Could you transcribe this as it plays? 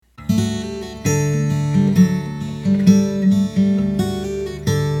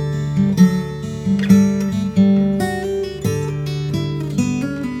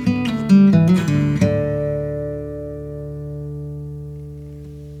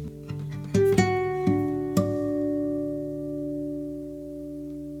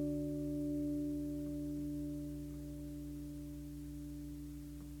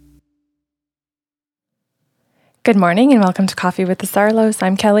Good morning and welcome to Coffee with the Sarlos.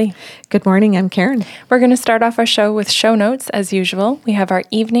 I'm Kelly. Good morning, I'm Karen. We're going to start off our show with show notes as usual. We have our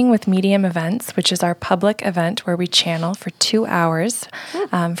Evening with Medium events, which is our public event where we channel for 2 hours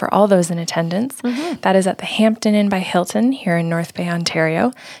for all those in attendance. That is at the Hampton Inn by Hilton here in North Bay,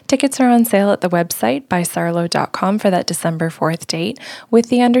 Ontario. Tickets are on sale at the website bysarlo.com for that December 4th date, with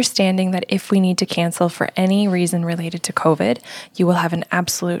the understanding that if we need to cancel for any reason related to COVID, you will have an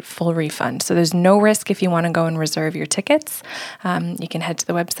absolute full refund. So there's no risk if you want to go and reserve your tickets. You can head to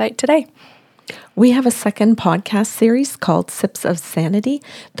the website today. We have a second podcast series called Sips of Sanity.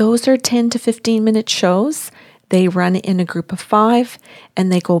 Those are 10 to 15 minute shows. They run in a group of 5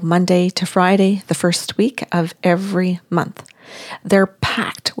 and they go Monday to Friday, the first week of every month. They're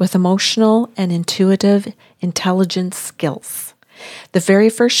packed with emotional and intuitive intelligence skills. The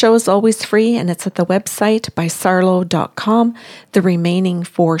very first show is always free and it's at the website bysarlo.com. The remaining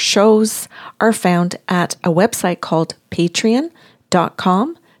 4 shows are found at a website called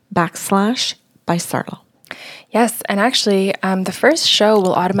patreon.com/bysarlo. Yes, and actually, the first show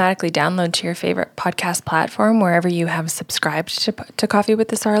will automatically download to your favorite podcast platform wherever you have subscribed to Coffee with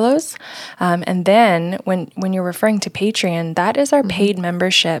the Sarlos. And then when you're referring to Patreon, that is our paid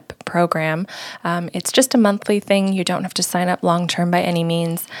membership program. It's just a monthly thing. You don't have to sign up long-term by any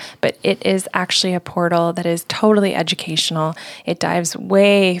means, but it is actually a portal that is totally educational. It dives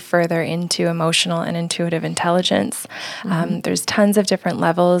way further into emotional and intuitive intelligence. There's tons of different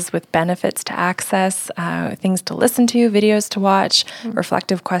levels with benefits to access, things to listen to, videos to watch,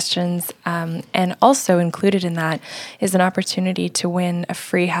 reflective questions, and also included in that is an opportunity to win a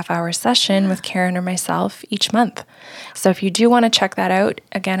free half-hour session with Karen or myself each month. So if you do want to check that out,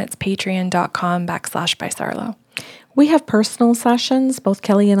 again, it's patreon.com/bysarlo. We have personal sessions. Both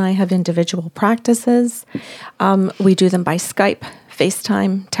Kelly and I have individual practices. We do them by Skype,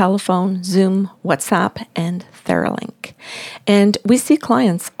 FaceTime, telephone, Zoom, WhatsApp, and TheraLink. And we see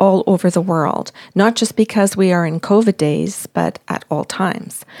clients all over the world, not just because we are in COVID days, but at all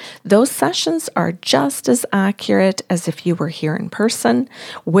times. Those sessions are just as accurate as if you were here in person.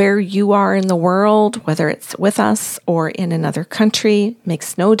 Where you are in the world, whether it's with us or in another country,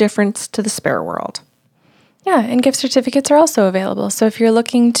 makes no difference to the spirit world. Yeah, and gift certificates are also available. So if you're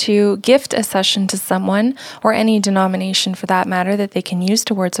looking to gift a session to someone, or any denomination for that matter, that they can use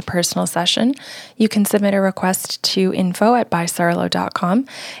towards a personal session, you can submit a request to info@bysarlo.com,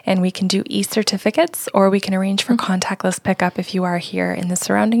 and we can do e-certificates, or we can arrange for contactless pickup if you are here in the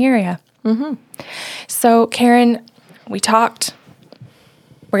surrounding area. So Karen, we talked,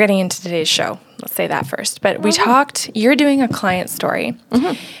 we're getting into today's show. Let's say that first. But we talked, you're doing a client story,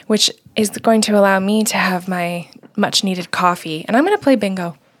 which is going to allow me to have my much needed coffee, and I'm going to play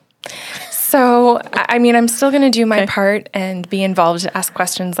bingo. So, I mean, I'm still going to do my part and be involved, ask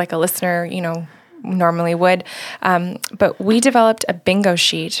questions like a listener, normally would. But we developed a bingo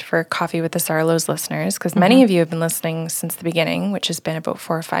sheet for Coffee with the Sarlos listeners, because many of you have been listening since the beginning, which has been about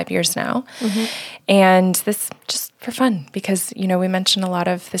 4 or 5 years now. And this just for fun, because, we mention a lot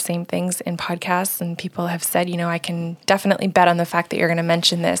of the same things in podcasts, and people have said, I can definitely bet on the fact that you're going to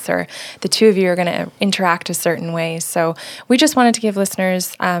mention this, or the two of you are going to interact a certain way. So we just wanted to give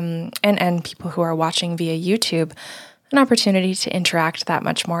listeners and people who are watching via YouTube an opportunity to interact that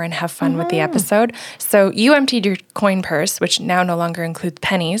much more and have fun with the episode. So you emptied your coin purse, which now no longer includes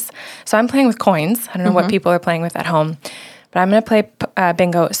pennies. So I'm playing with coins. I don't know what people are playing with at home, but I'm going to play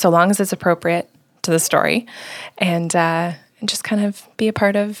bingo so long as it's appropriate to the story, and just kind of be a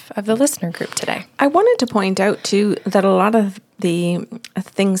part of the listener group today. I wanted to point out too that a lot of the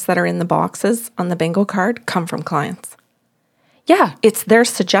things that are in the boxes on the bingo card come from clients. Yeah. It's their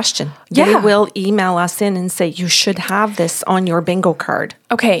suggestion. Yeah. They will email us in and say, you should have this on your bingo card.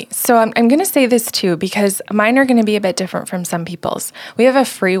 Okay, so I'm going to say this too, because mine are going to be a bit different from some people's. We have a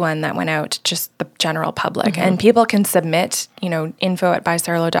free one that went out to just the general public, and people can submit,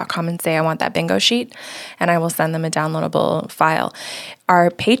 info@bysarlo.com and say, I want that bingo sheet, and I will send them a downloadable file.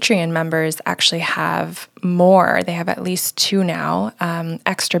 Our Patreon members actually have more. They have at least 2 now,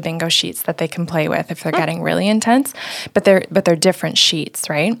 extra bingo sheets that they can play with if they're getting really intense, but they're different sheets,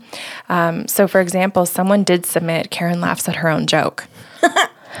 right? So for example, someone did submit, Karen laughs at her own joke.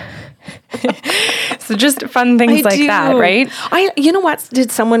 So just fun things like that, right? You know what?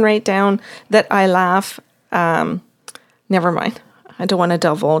 Did someone write down that I laugh? Never mind. I don't want to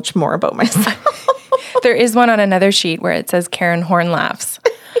divulge more about myself. There is one on another sheet where it says Karen Horn laughs,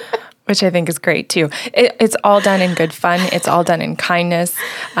 which I think is great too. It's all done in good fun. It's all done in kindness.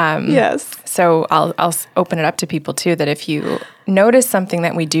 Yes. So I'll open it up to people too, that if you notice something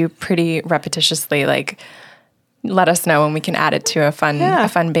that we do pretty repetitiously, like let us know and we can add it to a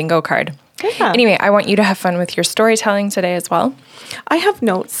fun bingo card. Yeah. Anyway, I want you to have fun with your storytelling today as well. I have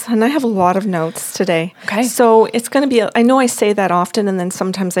notes, and I have a lot of notes today. Okay. So it's going to be, I know I say that often, and then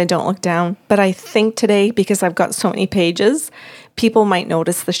sometimes I don't look down, but I think today, because I've got so many pages, people might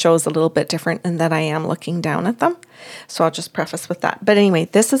notice the show is a little bit different and that I am looking down at them. So I'll just preface with that. But anyway,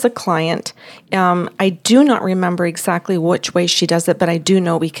 this is a client. I do not remember exactly which way she does it, but I do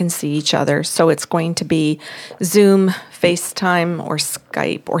know we can see each other. So it's going to be Zoom, FaceTime, or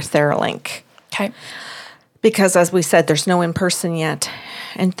Skype, or TheraLink. Okay. Because as we said, there's no in-person yet,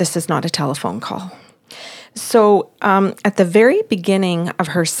 and this is not a telephone call. So at the very beginning of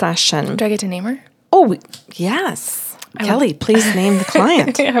her session... Do I get to name her? Oh, yes. Kelly, please name the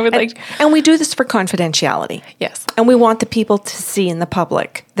client. I would like... And we do this for confidentiality. Yes. And we want the people to see in the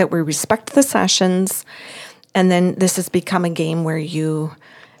public that we respect the sessions, and then this has become a game where you...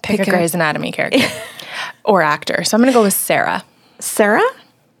 Pick a Grey's Anatomy character. Or actor. So I'm going to go with Sarah. Sarah?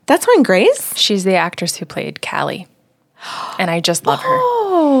 That's on Grey's? She's the actress who played Callie. And I just love her.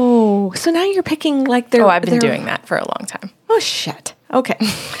 Oh, so now you're picking like their... Oh, I've been doing that for a long time. Oh, shit. Okay.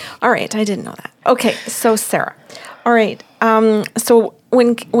 All right. I didn't know that. Okay. So Sarah. All right. So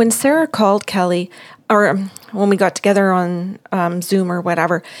when Sarah called Kelly, or when we got together on Zoom or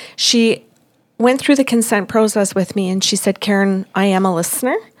whatever, she went through the consent process with me and she said, Karen, I am a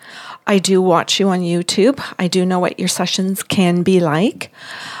listener. I do watch you on YouTube. I do know what your sessions can be like.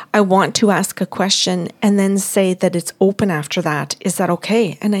 I want to ask a question and then say that it's open after that. Is that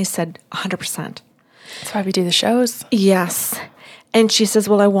okay? And I said, 100%. That's why we do the shows. Yes. And she says,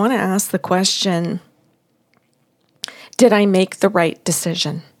 well, I want to ask the question, did I make the right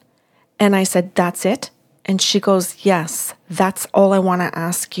decision? And I said, that's it. And she goes, yes, that's all I want to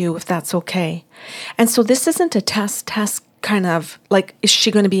ask you, if that's okay. And so this isn't a test kind of like, is she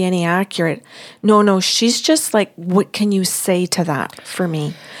going to be any accurate? No, she's just like, what can you say to that for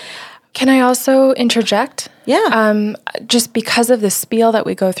me? Can I also interject? Yeah. Just because of the spiel that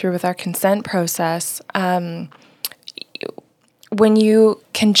we go through with our consent process, when you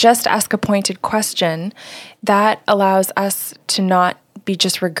can just ask a pointed question, that allows us to not be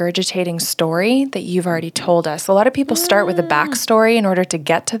just regurgitating story that you've already told us. A lot of people start with a backstory in order to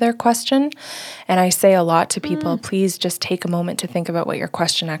get to their question. And I say a lot to people, please just take a moment to think about what your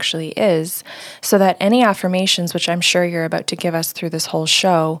question actually is, so that any affirmations, which I'm sure you're about to give us through this whole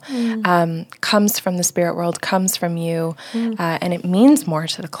show, comes from the spirit world, comes from you, and it means more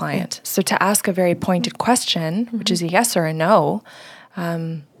to the client. So to ask a very pointed question, which is a yes or a no,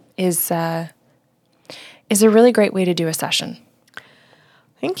 is a really great way to do a session.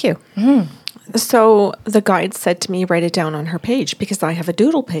 Thank you. So the guide said to me, write it down on her page, because I have a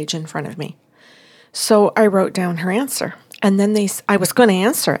doodle page in front of me. So I wrote down her answer, and then I was going to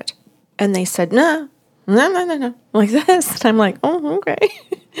answer it, and they said, no, like this. And I'm like, oh, okay.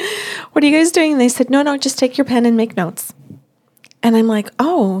 What are you guys doing? And they said, no, just take your pen and make notes. And I'm like,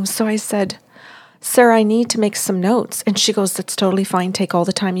 oh. So I said, Sarah, I need to make some notes. And she goes, that's totally fine. Take all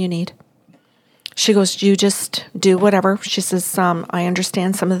the time you need. She goes, you just do whatever. She says, I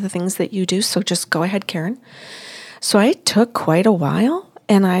understand some of the things that you do, so just go ahead, Karen. So I took quite a while,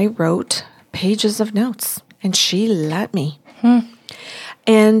 and I wrote pages of notes, and she let me.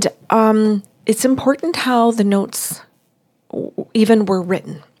 And it's important how the notes even were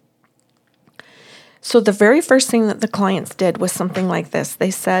written. So the very first thing that the clients did was something like this. They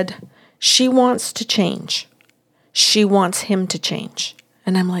said, she wants to change. She wants him to change.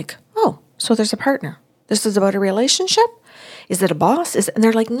 And I'm like, oh. So there's a partner. This is about a relationship? Is it a boss? And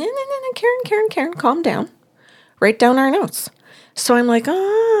they're like, no, Karen, calm down. Write down our notes. So I'm like,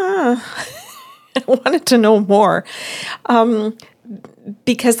 I wanted to know more.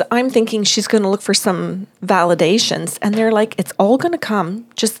 Because I'm thinking she's going to look for some validations. And they're like, it's all going to come.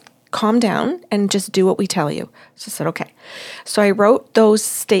 Just calm down and just do what we tell you. So I said, okay. So I wrote those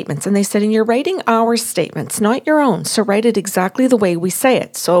statements, and they said, and you're writing our statements, not your own. So write it exactly the way we say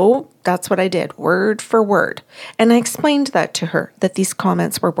it. So that's what I did, word for word. And I explained that to her, that these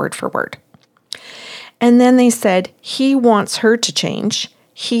comments were word for word. And then they said, he wants her to change.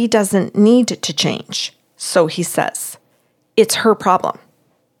 He doesn't need to change. So he says, it's her problem.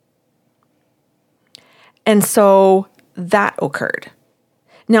 And so that occurred.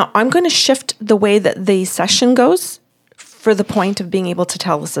 Now, I'm going to shift the way that the session goes for the point of being able to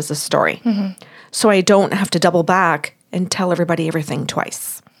tell this as a story. So I don't have to double back and tell everybody everything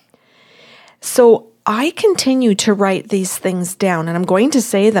twice. So I continue to write these things down, and I'm going to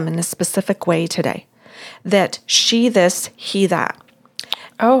say them in a specific way today. That she this, he that.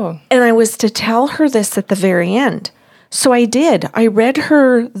 Oh. And I was to tell her this at the very end. So I did. I read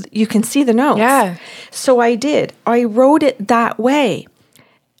her, you can see the notes. Yeah. So I did. I wrote it that way.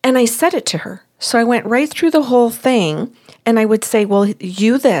 And I said it to her. So I went right through the whole thing and I would say, well,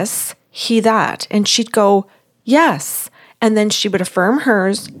 you this, he that. And she'd go, yes. And then she would affirm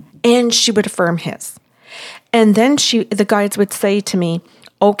hers and she would affirm his. And then the guides would say to me,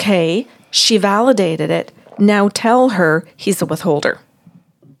 okay, she validated it. Now tell her he's a withholder.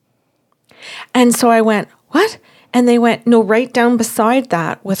 And so I went, what? And they went, no, right down beside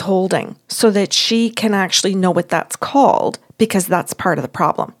that, withholding, so that she can actually know what that's called, because that's part of the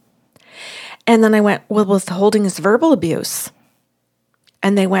problem. And then I went, well, withholding is verbal abuse.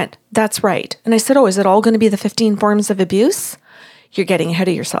 And they went, that's right. And I said, oh, is it all going to be the 15 forms of abuse? You're getting ahead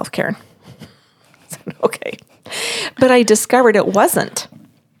of yourself, Karen. I said, okay. But I discovered it wasn't.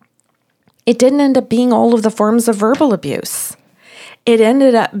 It didn't end up being all of the forms of verbal abuse. It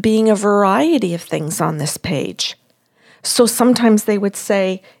ended up being a variety of things on this page. So sometimes they would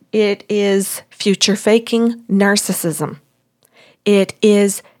say it is future faking narcissism. It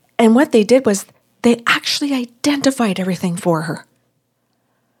is, and what they did was they actually identified everything for her.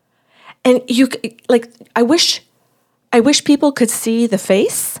 And I wish people could see the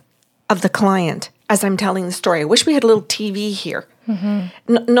face of the client as I'm telling the story. I wish we had a little TV here.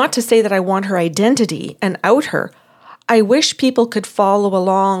 Mm-hmm. Not to say that I want her identity and out her. I wish people could follow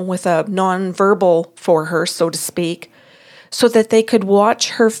along with a nonverbal for her, so to speak, so that they could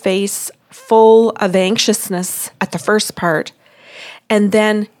watch her face full of anxiousness at the first part. And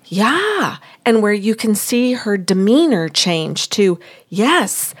then, and where you can see her demeanor change to,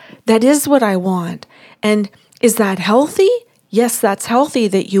 yes, that is what I want. And is that healthy? Yes, that's healthy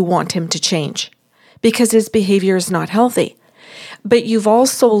that you want him to change because his behavior is not healthy. But you've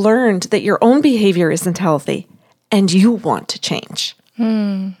also learned that your own behavior isn't healthy and you want to change.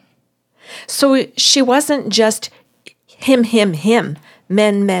 So she wasn't just him,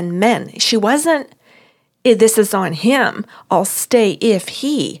 men. She wasn't, this is on him, I'll stay if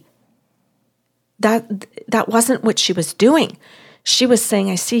he. That wasn't what she was doing. She was saying,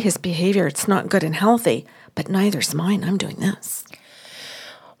 I see his behavior, it's not good and healthy, but neither's mine, I'm doing this.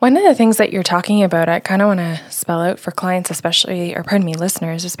 One of the things that you're talking about, I kind of want to spell out for clients,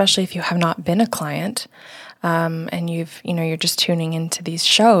 listeners, especially if you have not been a client, and you're just tuning into these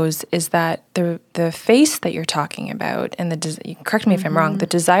shows, is that the face that you're talking about, and correct me if I'm wrong, the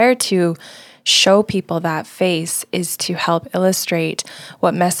desire to show people that face is to help illustrate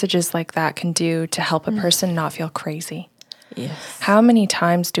what messages like that can do to help a person not feel crazy. Yes. How many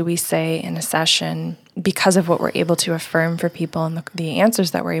times do we say in a session, because of what we're able to affirm for people and the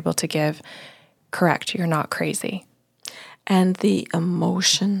answers that we're able to give, correct, you're not crazy. And the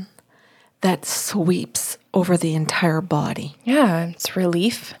emotion that sweeps over the entire body. Yeah, it's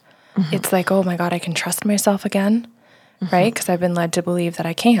relief. Mm-hmm. It's like, oh my God, I can trust myself again, right? Because I've been led to believe that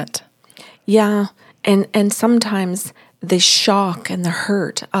I can't. Yeah, and sometimes the shock and the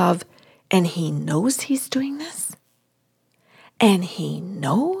hurt of, and he knows he's doing this? And he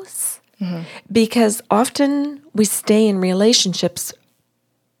knows? Mm-hmm. Because often we stay in relationships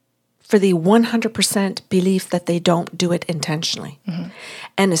for the 100% belief that they don't do it intentionally. Mm-hmm.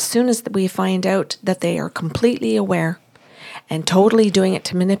 And as soon as we find out that they are completely aware and totally doing it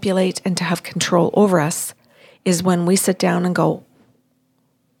to manipulate and to have control over us, is when we sit down and go,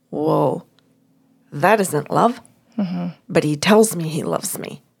 whoa, that isn't love, but he tells me he loves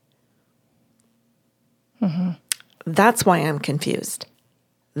me. Mm-hmm. That's why I'm confused.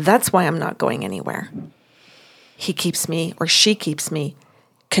 That's why I'm not going anywhere. He keeps me, or she keeps me,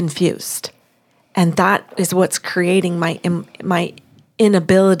 confused. And that is what's creating my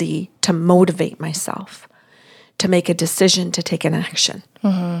inability to motivate myself, to make a decision, to take an action.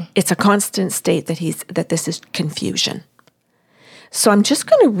 Mm-hmm. It's a constant state that this is confusion. So I'm just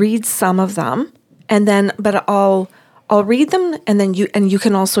going to read some of them, but I'll read them, and then you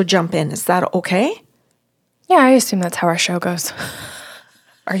can also jump in. Is that okay? Yeah, I assume that's how our show goes.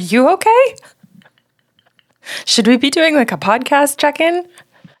 Are you okay? Should we be doing like a podcast check-in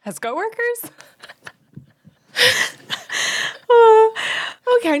as coworkers?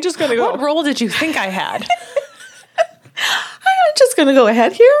 Okay, I'm just going to go. What role did you think I had? I'm just going to go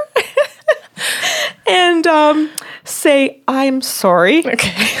ahead here and say, I'm sorry.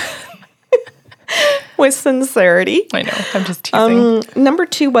 Okay. With sincerity. I know, I'm just teasing. Number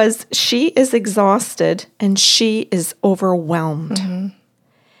 2 was, she is exhausted and she is overwhelmed. Mm-hmm.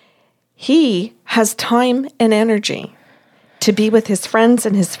 He has time and energy to be with his friends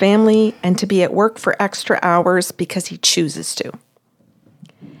and his family and to be at work for extra hours because he chooses to.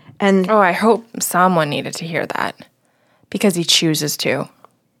 And I hope someone needed to hear that, because he chooses to.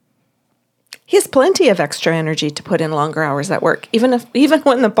 He has plenty of extra energy to put in longer hours at work. Even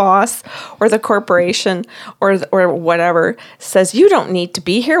when the boss or the corporation or whatever says, you don't need to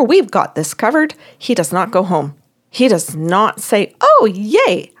be here, we've got this covered, he does not go home. He does not say, oh,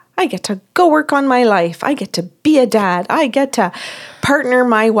 yay, I get to go work on my life. I get to be a dad. I get to partner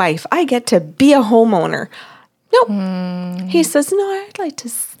my wife. I get to be a homeowner. Nope. He says, no, I'd like to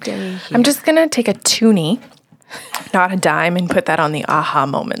stay here. I'm just going to take a toonie, not a dime, and put that on the aha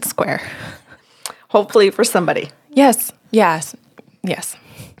moment square. Hopefully for somebody. Yes.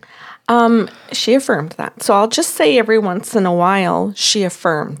 She affirmed that. So I'll just say every once in a while, she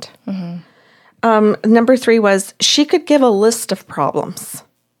affirmed. Number 3 was she could give a list of problems.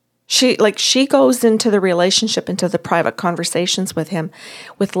 She goes into the relationship, into the private conversations with him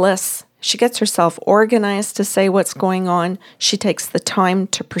with lists. She gets herself organized to say what's going on. She takes the time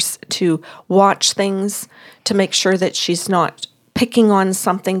to watch things, to make sure that she's not picking on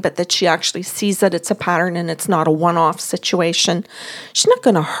something, but that she actually sees that it's a pattern and it's not a one-off situation. She's not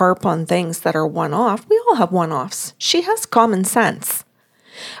going to harp on things that are one-off. We all have one-offs. She has common sense,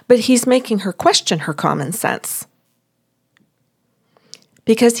 but he's making her question her common sense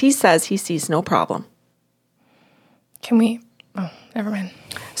because he says he sees no problem. Never mind.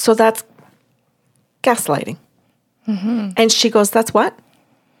 So that's gaslighting. And she goes, that's what?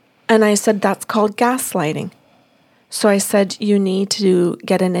 And I said, that's called gaslighting. So I said, you need to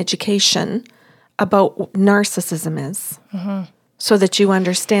get an education about what narcissism is so that you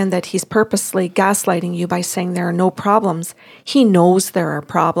understand that he's purposely gaslighting you by saying there are no problems. He knows there are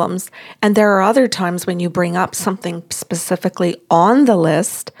problems. And there are other times when you bring up something specifically on the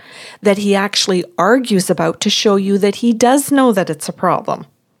list that he actually argues about to show you that he does know that it's a problem.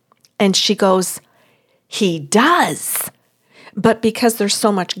 And she goes, he does. But because there's so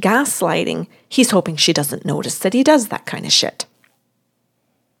much gaslighting, he's hoping she doesn't notice that he does that kind of shit.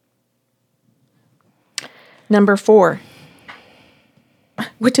 Number 4.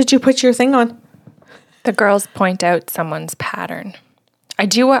 What did you put your thing on? The girls point out someone's pattern. I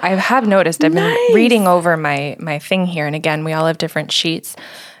have noticed, I've been reading over my thing here, and again, we all have different sheets.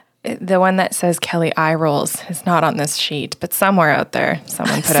 The one that says Kelly eye rolls is not on this sheet, but somewhere out there,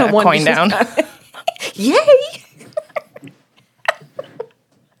 someone put a coin down. Yay!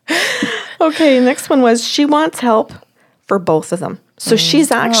 Okay, next one was she wants help for both of them. So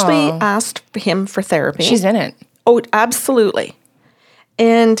she's actually asked him for therapy. She's in it. Oh, absolutely.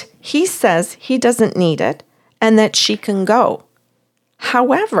 And he says he doesn't need it and that she can go.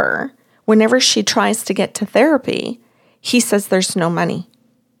 However, whenever she tries to get to therapy, he says there's no money.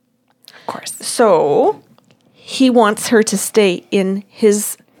 Of course. So he wants her to stay in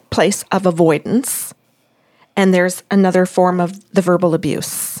his place of avoidance. And there's another form of the verbal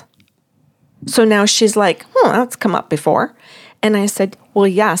abuse. So now she's like, that's come up before. And I said, well,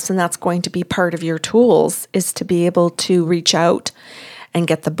 yes, and that's going to be part of your tools is to be able to reach out and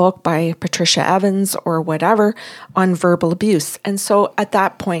get the book by Patricia Evans or whatever on verbal abuse. And so at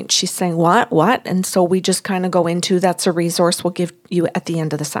that point, she's saying, what? And so we just kind of go into, that's a resource we'll give you at the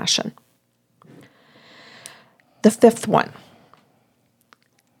end of the session. The 5th one.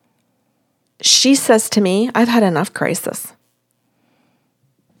 She says to me, I've had enough crisis.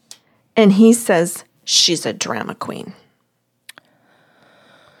 And he says, she's a drama queen.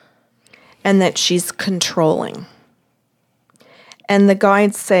 And that she's controlling. And the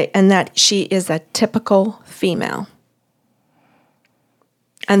guides say, and that she is a typical female.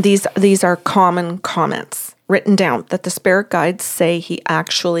 And these are common comments written down that the spirit guides say he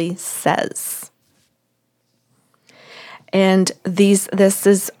actually says. And this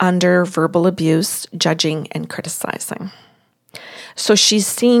is under verbal abuse, judging, and criticizing. So she's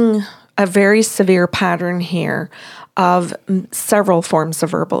seeing a very severe pattern here of several forms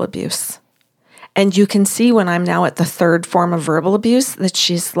of verbal abuse. And you can see when I'm now at the 3rd form of verbal abuse that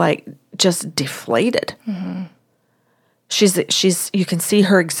she's like just deflated. Mm-hmm. You can see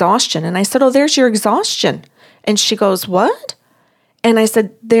her exhaustion. And I said, oh, there's your exhaustion. And she goes, what? And I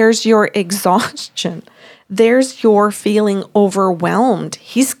said, there's your exhaustion. There's your feeling overwhelmed.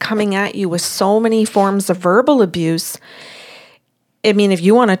 He's coming at you with so many forms of verbal abuse. I mean, if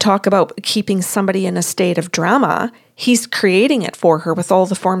you want to talk about keeping somebody in a state of drama, he's creating it for her with all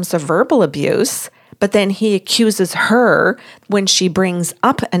the forms of verbal abuse. But then he accuses her when she brings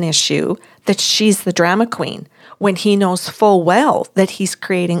up an issue that she's the drama queen, when he knows full well that he's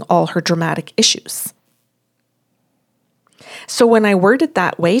creating all her dramatic issues. So when I worded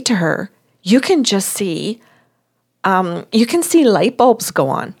that way to her, you can just see, light bulbs go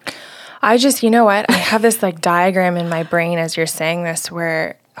on. You know what? I have this diagram in my brain as you're saying this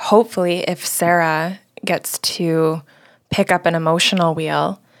where hopefully if Sarah gets to pick up an emotional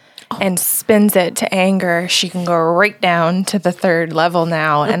wheel and spins it to anger, she can go right down to the third level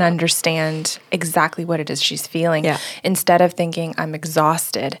now and understand exactly what it is she's feeling, instead of thinking I'm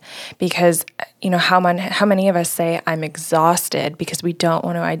exhausted. Because, how many of us say I'm exhausted because we don't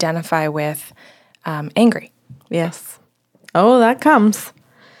want to identify with angry. Yes. Oh, that comes.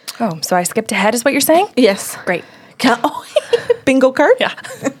 Oh, so I skipped ahead is what you're saying? Yes. Great. Bingo card?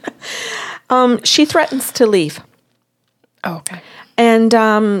 Yeah. She threatens to leave. Oh, okay. And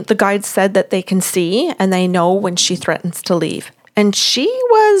the guides said that they can see and they know when she threatens to leave. And she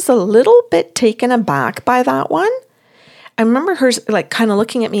was a little bit taken aback by that one. I remember her kind of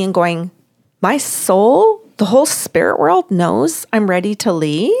looking at me and going, my soul, the whole spirit world knows I'm ready to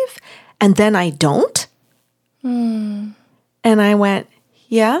leave. And then I don't. And I went,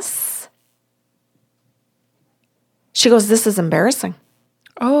 yes. She goes, this is embarrassing.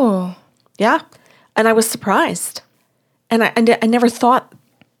 Oh. Yeah. And I was surprised. And I never thought,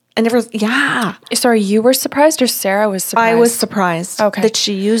 Sorry, you were surprised or Sarah was surprised? I was surprised that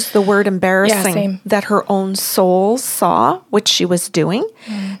she used the word embarrassing, that her own soul saw what she was doing,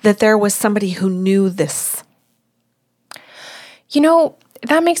 that there was somebody who knew this.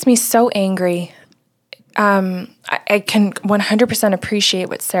 That makes me so angry. I can 100% appreciate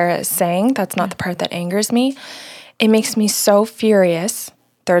what Sarah is saying. That's not the part that angers me. It makes me so furious,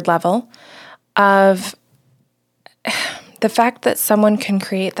 third level, of the fact that someone can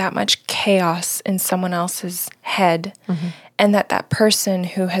create that much chaos in someone else's head, and that person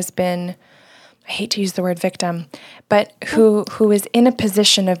who has been, I hate to use the word victim, but who is in a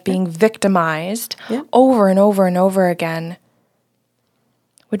position of being victimized over and over and over again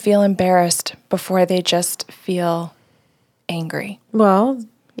would feel embarrassed before they just feel angry. Well,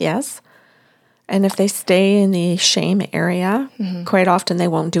 yes. And if they stay in the shame area, quite often they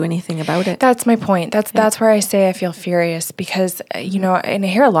won't do anything about it. That's my point. That's where I say I feel furious because, and I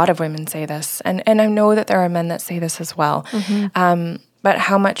hear a lot of women say this, and I know that there are men that say this as well, but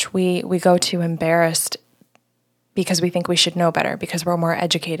how much we go to embarrassed because we think we should know better, because we're more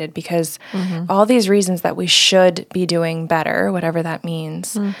educated, because all these reasons that we should be doing better, whatever that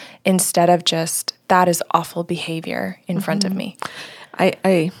means, instead of just, that is awful behavior in front of me.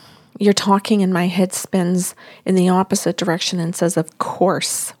 You're talking and my head spins in the opposite direction and says, of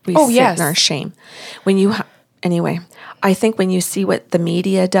course we sit in our shame. Anyway, I think when you see what the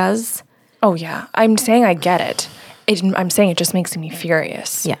media does. Oh yeah. I'm saying I get it. I'm saying it just makes me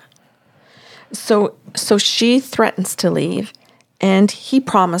furious. Yeah. So she threatens to leave and he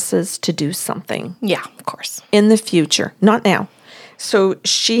promises to do something. Yeah, of course. In the future, not now. So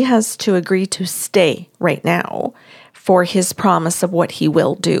she has to agree to stay right now for his promise of what he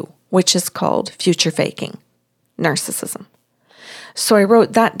will do, which is called future faking, narcissism. So I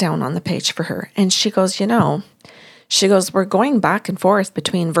wrote that down on the page for her. And she goes, we're going back and forth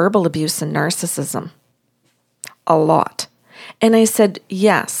between verbal abuse and narcissism. A lot. And I said,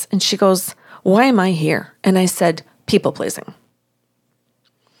 yes. And she goes, why am I here? And I said, people pleasing.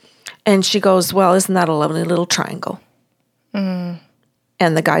 And she goes, well, isn't that a lovely little triangle? And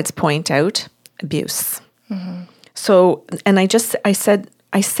the guides point out abuse. So, and I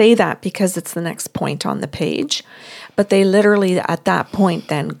say that because it's the next point on the page, but they literally at that point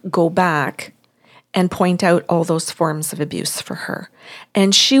then go back and point out all those forms of abuse for her.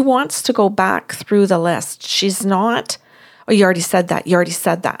 And she wants to go back through the list. She's not, oh, you already said that.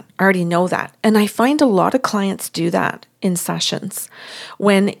 I already know that. And I find a lot of clients do that in sessions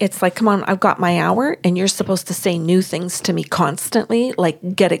when it's like, come on, I've got my hour and you're supposed to say new things to me constantly,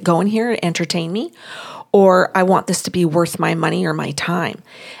 like get it going here, entertain me. Or I want this to be worth my money or my time.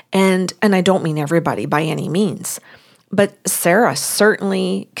 And I don't mean everybody by any means. But Sarah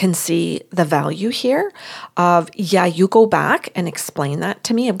certainly can see the value here of, you go back and explain that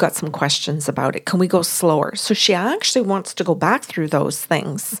to me. I've got some questions about it. Can we go slower? So she actually wants to go back through those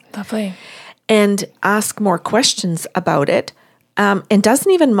things. Lovely. And ask more questions about it. And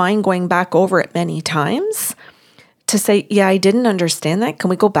doesn't even mind going back over it many times to say, I didn't understand that. Can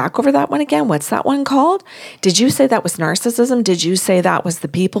we go back over that one again? What's that one called? Did you say that was narcissism? Did you say that was the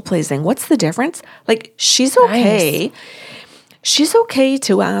people pleasing? What's the difference? Like, she's okay. Nice. She's okay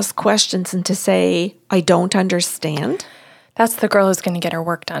to ask questions and to say, I don't understand. That's the girl who's going to get her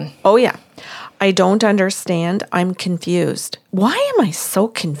work done. Oh, yeah. I don't understand. I'm confused. Why am I so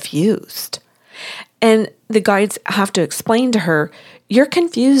confused? And the guides have to explain to her, you're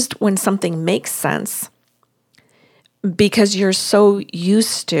confused when something makes sense, because you're so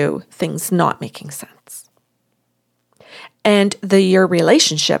used to things not making sense. And your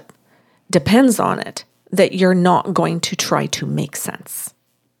relationship depends on it, that you're not going to try to make sense.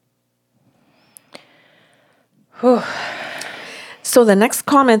 Whew. So the next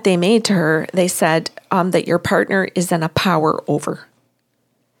comment they made to her, they said that your partner is in a power over.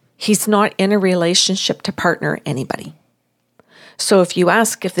 He's not in a relationship to partner anybody. So if you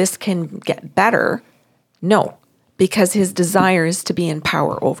ask if this can get better, no, because his desire is to be in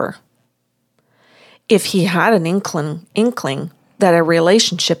power over. If he had an inkling that a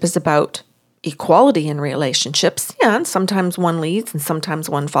relationship is about equality in relationships, yeah, and sometimes one leads and sometimes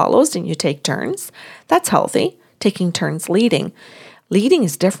one follows and you take turns, that's healthy, taking turns leading. Leading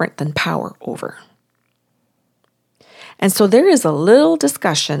is different than power over. And so there is a little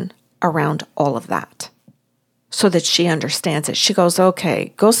discussion around all of that so that she understands it. She goes,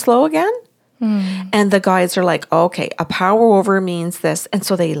 okay, go slow again. And the guides are like, okay, a power over means this. And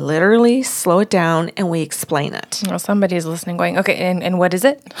so they literally slow it down and we explain it. Well, somebody's listening going, okay, and what is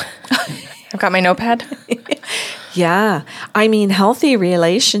it? I've got my notepad. Yeah. I mean, healthy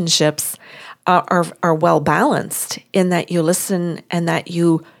relationships are well balanced in that you listen and that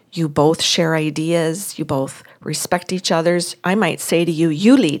you both share ideas, you both respect each other's. I might say to you,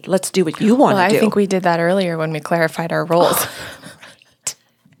 you lead, let's do what you want to do. I think we did that earlier when we clarified our roles.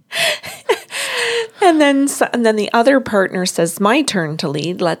 And then the other partner says, my turn to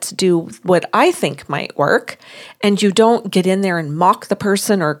lead. Let's do what I think might work. And you don't get in there and mock the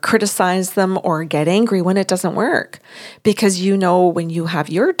person or criticize them or get angry when it doesn't work. Because you know when you have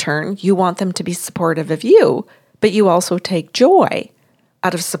your turn, you want them to be supportive of you, but you also take joy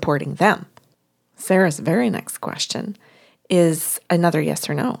out of supporting them. Sarah's very next question is another yes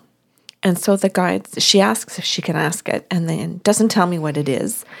or no. And so the guides, she asks if she can ask it and then doesn't tell me what it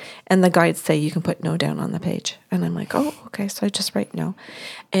is. And the guides say you can put no down on the page. And I'm like, oh, okay. So I just write no.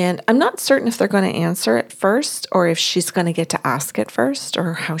 And I'm not certain if they're going to answer it first or if she's going to get to ask it first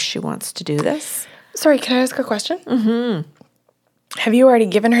or how she wants to do this. Sorry, can I ask a question? Mm-hmm. Have you already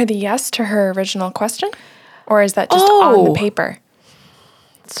given her the yes to her original question? Or is that just on the paper?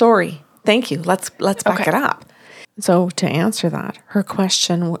 Sorry. Thank you. Let's back it up. So to answer that, her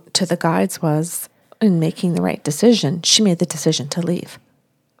question to the guides was, in making the right decision, she made the decision to leave.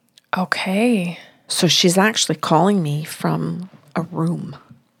 Okay. So she's actually calling me from a room.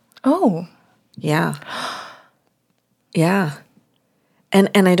 Oh. Yeah. Yeah. And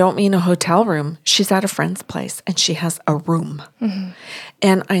I don't mean a hotel room. She's at a friend's place and she has a room. Mm-hmm.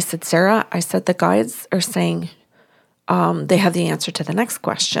 And I said, Sarah, the guides are saying they have the answer to the next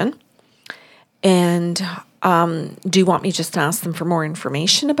question. And do you want me just to ask them for more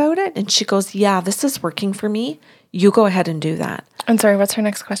information about it? And she goes, yeah, this is working for me. You go ahead and do that. I'm sorry, what's her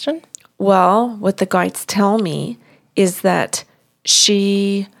next question? Well, what the guides tell me is that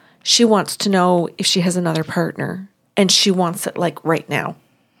she wants to know if she has another partner and she wants it like right now.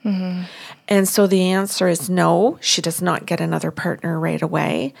 Mm-hmm. And so the answer is no, she does not get another partner right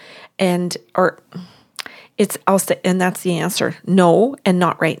away. And that's the answer. No, and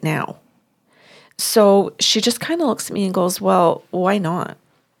not right now. So she just kind of looks at me and goes, well, why not?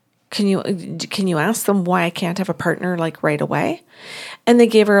 Can you ask them why I can't have a partner like right away? And they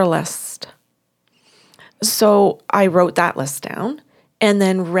gave her a list. So I wrote that list down and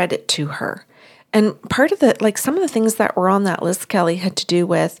then read it to her. And part of some of the things that were on that list, Kelly, had to do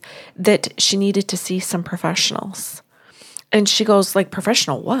with that she needed to see some professionals. And she goes, like,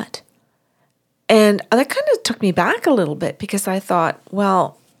 professional what? And that kind of took me back a little bit because I thought,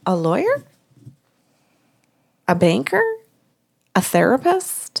 well, a lawyer? A banker? A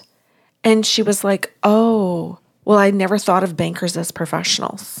therapist? And she was like, oh, well, I never thought of bankers as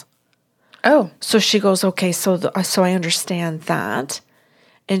professionals. Oh. So she goes, okay, so I understand that.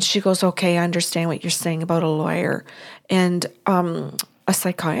 And she goes, okay, I understand what you're saying about a lawyer and a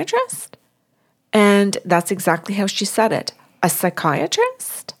psychiatrist. And that's exactly how she said it. A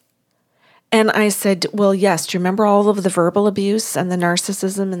psychiatrist? And I said, well, yes. Do you remember all of the verbal abuse and the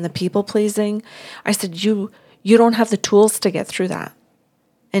narcissism and the people pleasing? I said, you don't have the tools to get through that.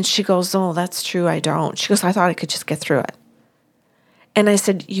 And she goes, oh, that's true. I don't. She goes, I thought I could just get through it. And I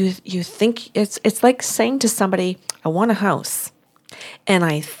said, you think it's like saying to somebody, I want a house and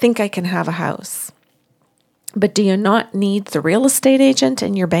I think I can have a house. But do you not need the real estate agent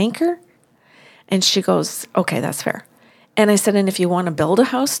and your banker? And she goes, okay, that's fair. And I said, and if you want to build a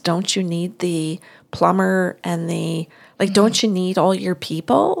house, don't you need the plumber and don't you need all your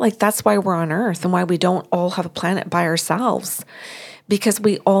people? Like, that's why we're on Earth and why we don't all have a planet by ourselves, because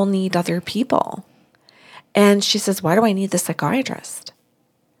we all need other people. And she says, why do I need the psychiatrist?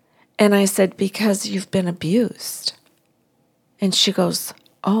 And I said, because you've been abused. And she goes,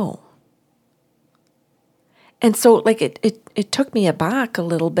 oh. And so it took me aback a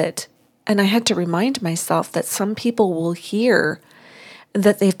little bit. And I had to remind myself that some people will hear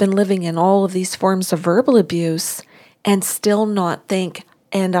that they've been living in all of these forms of verbal abuse and still not think,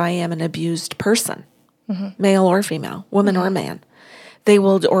 and I am an abused person, male or female, woman or man. They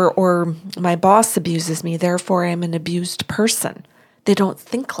will, or my boss abuses me, therefore I'm an abused person. They don't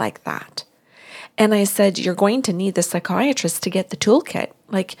think like that. And I said, you're going to need the psychiatrist to get the toolkit.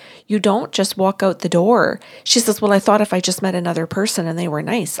 Like, you don't just walk out the door. She says, well, I thought if I just met another person and they were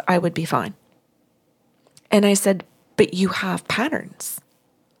nice, I would be fine. And I said, but you have patterns.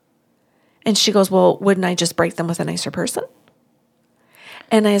 And she goes, well, wouldn't I just break them with a nicer person?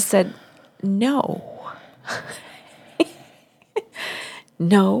 And I said, no.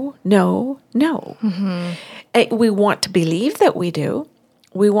 No. We want to believe that we do.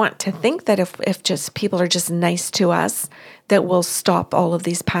 We want to think that if just people are just nice to us, that we'll stop all of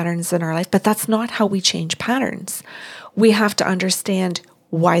these patterns in our life. But that's not how we change patterns. We have to understand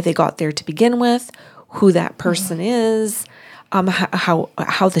why they got there to begin with, who that person is, how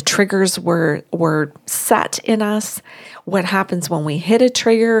the triggers were set in us, what happens when we hit a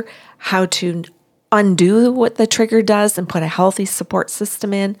trigger, how to undo what the trigger does and put a healthy support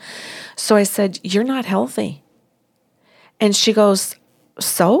system in. So I said, you're not healthy. And she goes,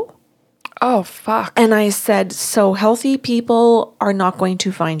 so? Oh, fuck. And I said, so healthy people are not going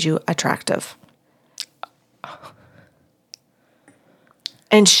to find you attractive.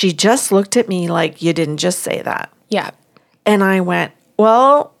 And she just looked at me like, you didn't just say that. Yeah. And I went,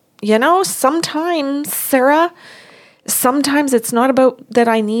 well, sometimes, Sarah, sometimes it's not about that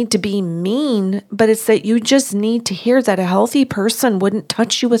I need to be mean, but it's that you just need to hear that a healthy person wouldn't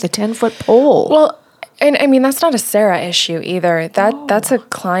touch you with a 10-foot pole. Well, and I mean, that's not a Sarah issue either. That's a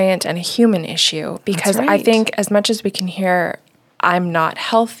client and a human issue, because That's I right. think as much as we can hear, I'm not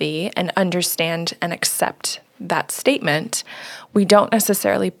healthy, and understand and accept that statement, we don't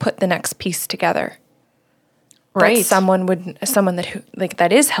necessarily put the next piece together. Right. That someone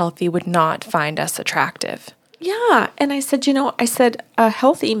that is healthy would not find us attractive. Yeah. And I said, a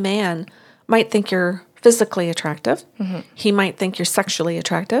healthy man might think you're physically attractive. Mm-hmm. He might think you're sexually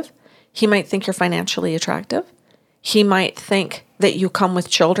attractive. He might think you're financially attractive. He might think that you come with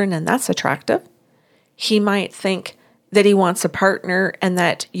children and that's attractive. He might think that he wants a partner and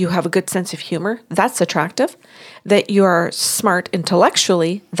that you have a good sense of humor. That's attractive. That you are smart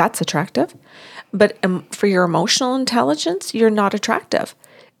intellectually. That's attractive. But for your emotional intelligence, you're not attractive,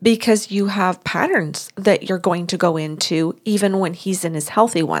 because you have patterns that you're going to go into even when he's in his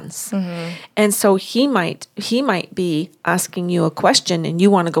healthy ones. Mm-hmm. And so he might be asking you a question and you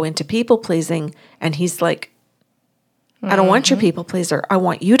want to go into people pleasing, and he's like, I don't want your people pleaser. I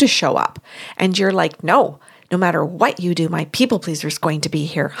want you to show up. And you're like, no matter what you do, my people pleaser is going to be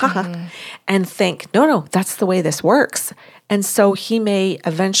here. Mm-hmm. And think, no, that's the way this works. And so he may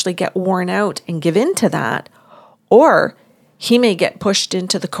eventually get worn out and give in to that, or he may get pushed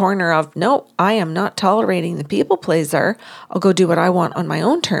into the corner of, no, I am not tolerating the people pleaser. I'll go do what I want on my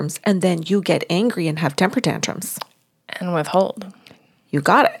own terms. And then you get angry and have temper tantrums. And withhold. You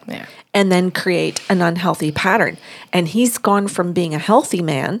got it. Yeah. And then create an unhealthy pattern. And he's gone from being a healthy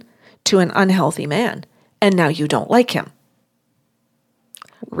man to an unhealthy man. And now you don't like him.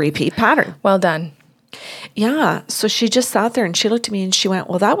 Repeat pattern. Well done. Yeah. So she just sat there and she looked at me and she went,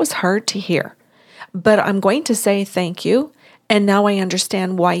 well, that was hard to hear, but I'm going to say thank you. And now I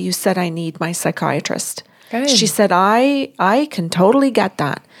understand why you said I need my psychiatrist. Good. She said, I can totally get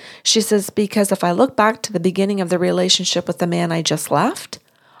that. She says, because if I look back to the beginning of the relationship with the man I just left,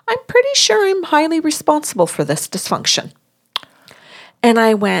 I'm pretty sure I'm highly responsible for this dysfunction. And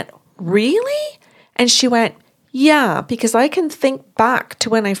I went, really? And she went, yeah, because I can think back to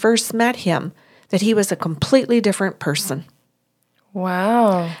when I first met him, that he was a completely different person.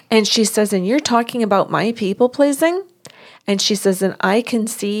 Wow. And she says, and you're talking about my people pleasing? And she says, and I can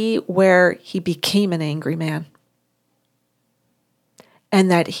see where he became an angry man. And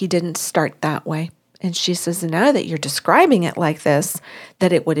that he didn't start that way. And she says, now that you're describing it like this,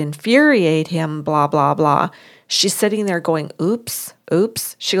 that it would infuriate him, blah, blah, blah. She's sitting there going, oops,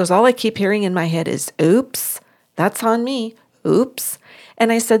 oops. She goes, all I keep hearing in my head is, oops, that's on me, oops.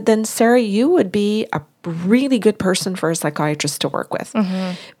 And I said, then Sarah, you would be a really good person for a psychiatrist to work with,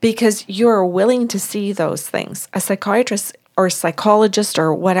 because you're willing to see those things. A psychiatrist or psychologist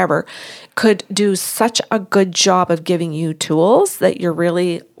or whatever could do such a good job of giving you tools that you're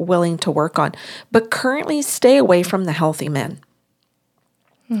really willing to work on. But currently stay away from the healthy men,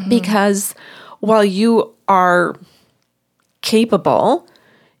 because while you are capable,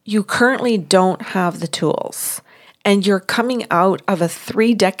 you currently don't have the tools. And you're coming out of a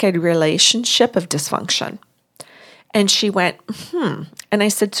 3-decade relationship of dysfunction. And she went, And I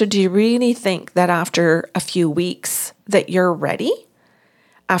said, so do you really think that after a few weeks that you're ready?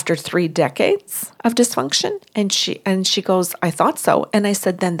 after 3 decades of dysfunction? And she goes, I thought so. And I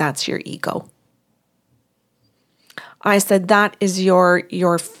said, then that's your ego. I said, that is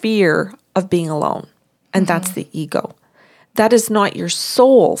your fear of being alone. And that's the ego. That is not your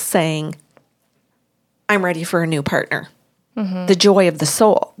soul saying, I'm ready for a new partner. The joy of the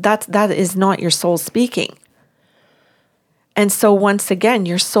soul. That is not your soul speaking. And so once again,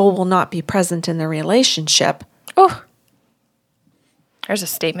 your soul will not be present in the relationship. Oh, there's a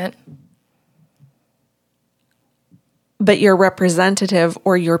statement. But your representative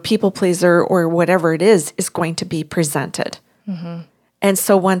or your people pleaser or whatever it is going to be presented. And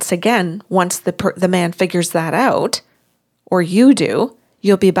so once again, once the man figures that out, or you do,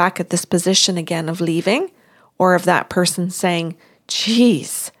 you'll be back at this position again of leaving, or of that person saying,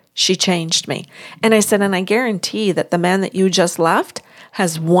 geez, she changed me. And I said, and I guarantee that the man that you just left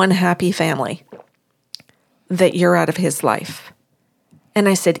has one happy family, that you're out of his life. And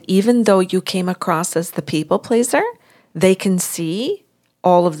I said, even though you came across as the people pleaser, they can see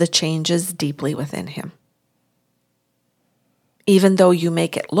all of the changes deeply within him. Even though you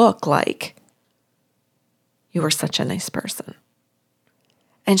make it look like you were such a nice person.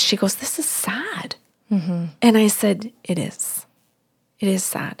 And she goes, this is sad. And I said, it is. It is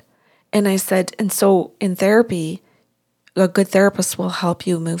sad. And I said, and so in therapy, a good therapist will help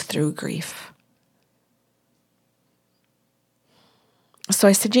you move through grief. So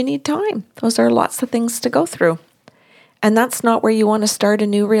I said, you need time. Those are lots of things to go through. And that's not where you want to start a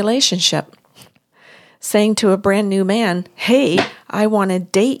new relationship. Saying to a brand new man, hey, I want to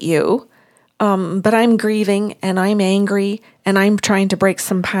date you, but I'm grieving and I'm angry and I'm trying to break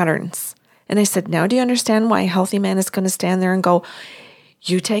some patterns. And I said, now do you understand why a healthy man is going to stand there and go,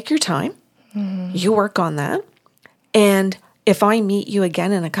 you take your time, you work on that. And if I meet you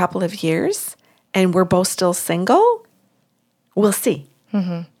again in a couple of years and we're both still single, we'll see.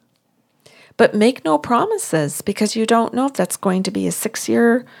 But make no promises because you don't know if that's going to be a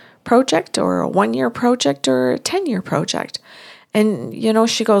 6-year project or a 1-year project or a 10-year project. And,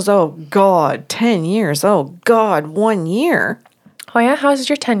 she goes, oh, God, 10 years. Oh, God, 1 year. Oh, yeah? How's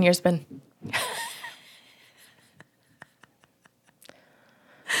your 10 years been?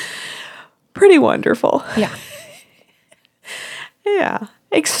 Pretty wonderful. Yeah. Yeah,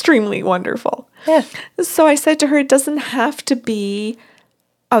 extremely wonderful. Yeah. So I said to her, it doesn't have to be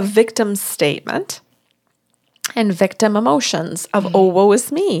a victim statement and victim emotions of, oh, woe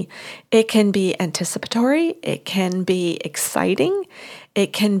is me. It can be anticipatory. It can be exciting.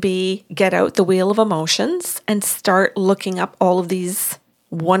 It can be get out the wheel of emotions and start looking up all of these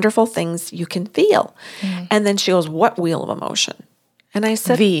wonderful things you can feel. And then she goes, what wheel of emotion? And I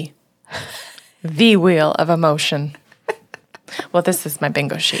said, The wheel of emotion. Well, this is my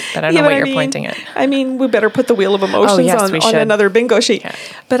bingo sheet, but I don't know what you're pointing at. I mean, we better put the wheel of emotions on another bingo sheet. Yeah.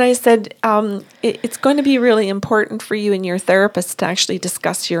 But I said, it's going to be really important for you and your therapist to actually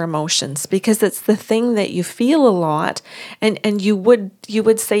discuss your emotions because it's the thing that you feel a lot. And you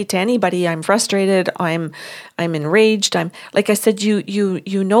would say to anybody, I'm frustrated, I'm enraged. I'm like I said,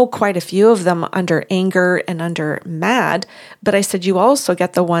 you know quite a few of them under anger and under mad. But I said, you also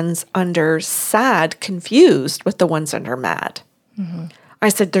get the ones under sad, confused with the ones under mad. I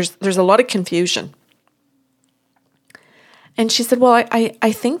said, there's a lot of confusion. And she said, well,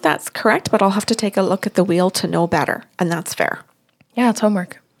 I think that's correct, but I'll have to take a look at the wheel to know better. And that's fair. Yeah, it's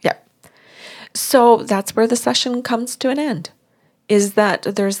homework. Yeah. So that's where the session comes to an end, is that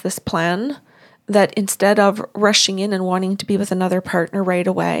there's this plan that instead of rushing in and wanting to be with another partner right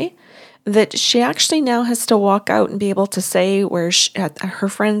away, that she actually now has to walk out and be able to say at her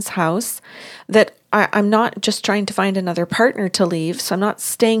friend's house that I'm not just trying to find another partner to leave, so I'm not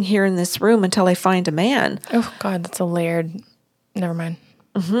staying here in this room until I find a man. Oh, God, that's a layered... Never mind.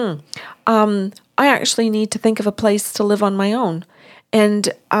 I actually need to think of a place to live on my own. And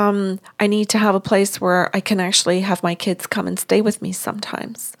I need to have a place where I can actually have my kids come and stay with me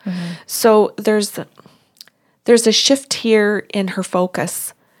sometimes. So there's a shift here in her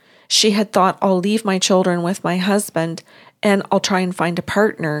focus. She had thought, I'll leave my children with my husband and I'll try and find a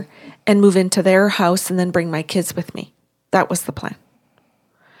partner and move into their house and then bring my kids with me. That was the plan.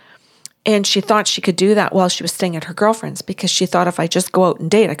 And she thought she could do that while she was staying at her girlfriend's because she thought if I just go out and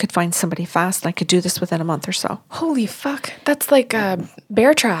date, I could find somebody fast and I could do this within a month or so. Holy fuck. That's like a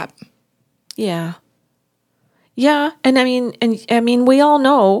bear trap. Yeah. Yeah. And I mean, we all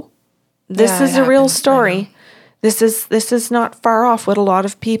know this is a real story. This is not far off what a lot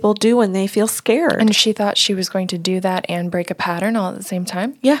of people do when they feel scared. And she thought she was going to do that and break a pattern all at the same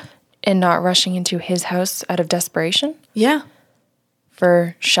time? Yeah. And not rushing into his house out of desperation? Yeah.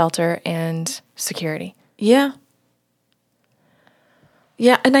 For shelter and security. Yeah.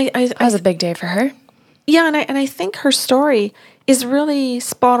 Yeah, and That was a big day for her. yeah, and I think her story is really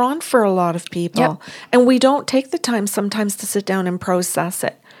spot on for a lot of people. Yep. And we don't take the time sometimes to sit down and process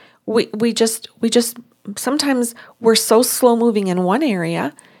it. We just sometimes we're so slow moving in one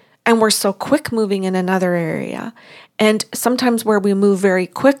area and we're so quick moving in another area. And sometimes where we move very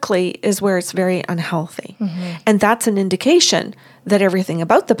quickly is where it's very unhealthy. And that's an indication that everything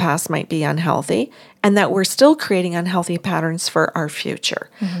about the past might be unhealthy and that we're still creating unhealthy patterns for our future.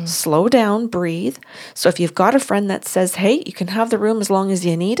 Slow down, breathe. So if you've got a friend that says, hey, you can have the room as long as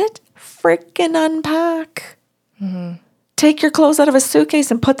you need it, freaking unpack. Take your clothes out of a suitcase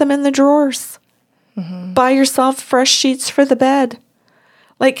and put them in the drawers. Buy yourself fresh sheets for the bed.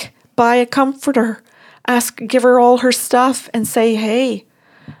 Like, buy a comforter. Give her all her stuff and say, hey,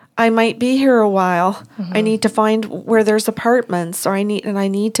 I might be here a while. I need to find where there's apartments, or I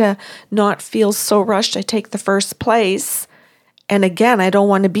need to not feel so rushed. I take the first place. And again, I don't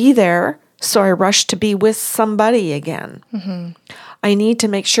want to be there, so I rush to be with somebody again. I need to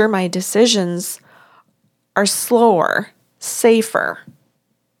make sure my decisions are slower, safer,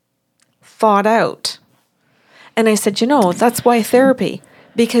 thought out. And I said, that's why therapy,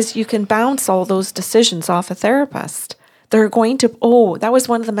 because you can bounce all those decisions off a therapist. They're going to, that was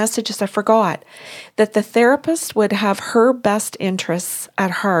one of the messages I forgot, that the therapist would have her best interests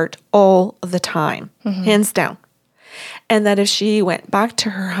at heart all the time, hands down. And that if she went back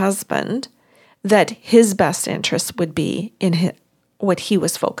to her husband, that his best interest would be in what he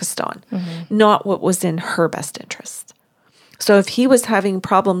was focused on, not what was in her best interest. So if he was having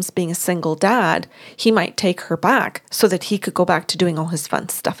problems being a single dad, he might take her back so that he could go back to doing all his fun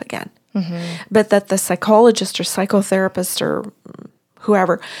stuff again. But that the psychologist or psychotherapist or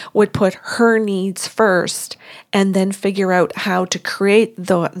whoever would put her needs first and then figure out how to create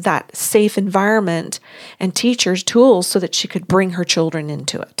that safe environment and teach her tools so that she could bring her children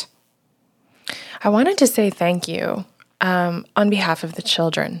into it. I wanted to say thank you on behalf of the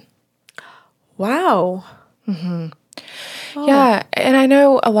children. Wow. Yeah, and I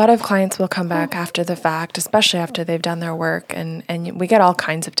know a lot of clients will come back after the fact, especially after they've done their work, and we get all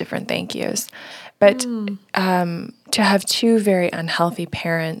kinds of different thank yous. But to have two very unhealthy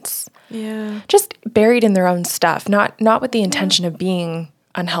parents just buried in their own stuff, not with the intention of being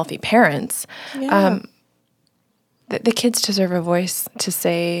unhealthy parents, the kids deserve a voice to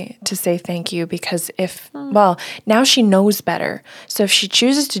say thank you, because now she knows better. So if she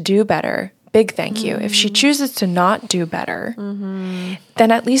chooses to do better, big thank you. If she chooses to not do better,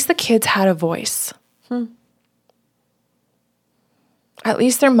 then at least the kids had a voice. At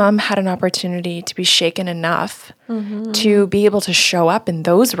least their mom had an opportunity to be shaken enough to be able to show up in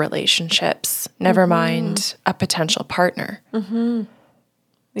those relationships, never mind a potential partner.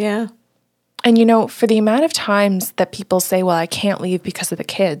 Yeah. And, for the amount of times that people say, well, I can't leave because of the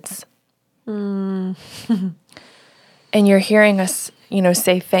kids. And you're hearing us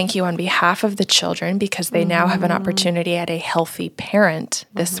say thank you on behalf of the children because they now have an opportunity at a healthy parent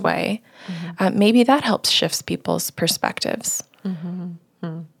this way. Maybe that helps shift people's perspectives.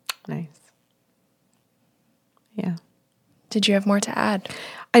 Nice. Yeah. Did you have more to add?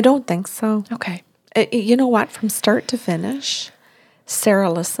 I don't think so. Okay. You know what? From start to finish,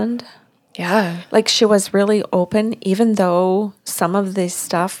 Sarah listened. Yeah. Like, she was really open, even though some of this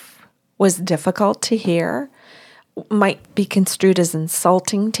stuff was difficult to hear, might be construed as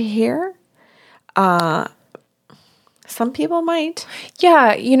insulting to hear. Some people might.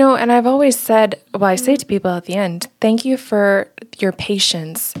 Yeah, and I've always said, I say to people at the end, thank you for your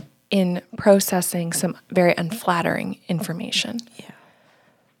patience in processing some very unflattering information.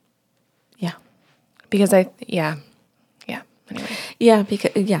 Yeah. Because anyway. Yeah,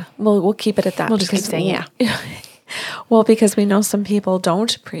 we'll keep it at that. We'll just keep saying yeah. Well, because we know some people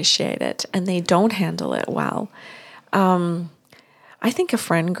don't appreciate it and they don't handle it well. I think of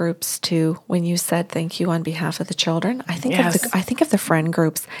friend groups too. When you said thank you on behalf of the children, I think of the friend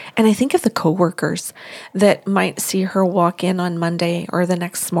groups, and I think of the coworkers that might see her walk in on Monday or the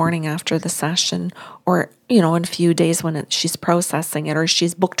next morning after the session, or in a few days when she's processing it, or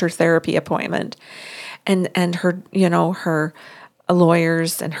she's booked her therapy appointment, and her her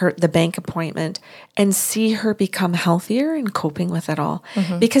lawyers and the bank appointment, and see her become healthier and coping with it all.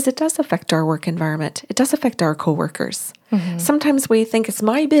 Because it does affect our work environment. It does affect our coworkers. Sometimes we think it's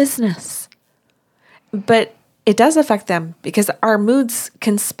my business, but it does affect them because our moods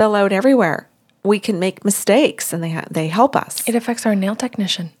can spill out everywhere. We can make mistakes and they help us. It affects our nail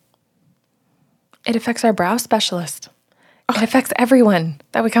technician. It affects our brow specialist. It affects everyone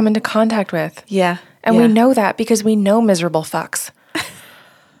that we come into contact with. Yeah. And we know that because we know miserable fucks.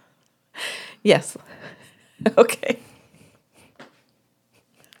 Yes. Okay.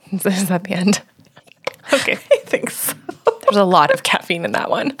 Is that the end? Okay. I think so. There's a lot of caffeine in that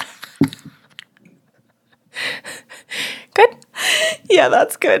one. Good? Yeah,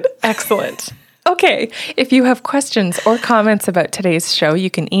 that's good. Excellent. Okay. If you have questions or comments about today's show, you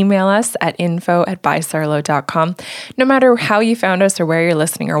can email us at info@bysarlo.com. No matter how you found us or where you're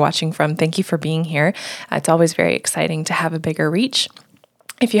listening or watching from, thank you for being here. It's always very exciting to have a bigger reach.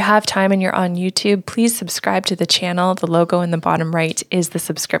 If you have time and you're on YouTube, please subscribe to the channel. The logo in the bottom right is the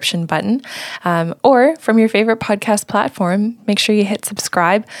subscription button. Or from your favorite podcast platform, make sure you hit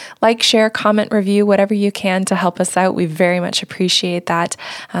subscribe, like, share, comment, review, whatever you can to help us out. We very much appreciate that.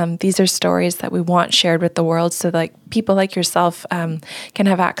 These are stories that we want shared with the world so that people like yourself can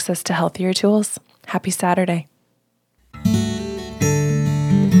have access to healthier tools. Happy Saturday.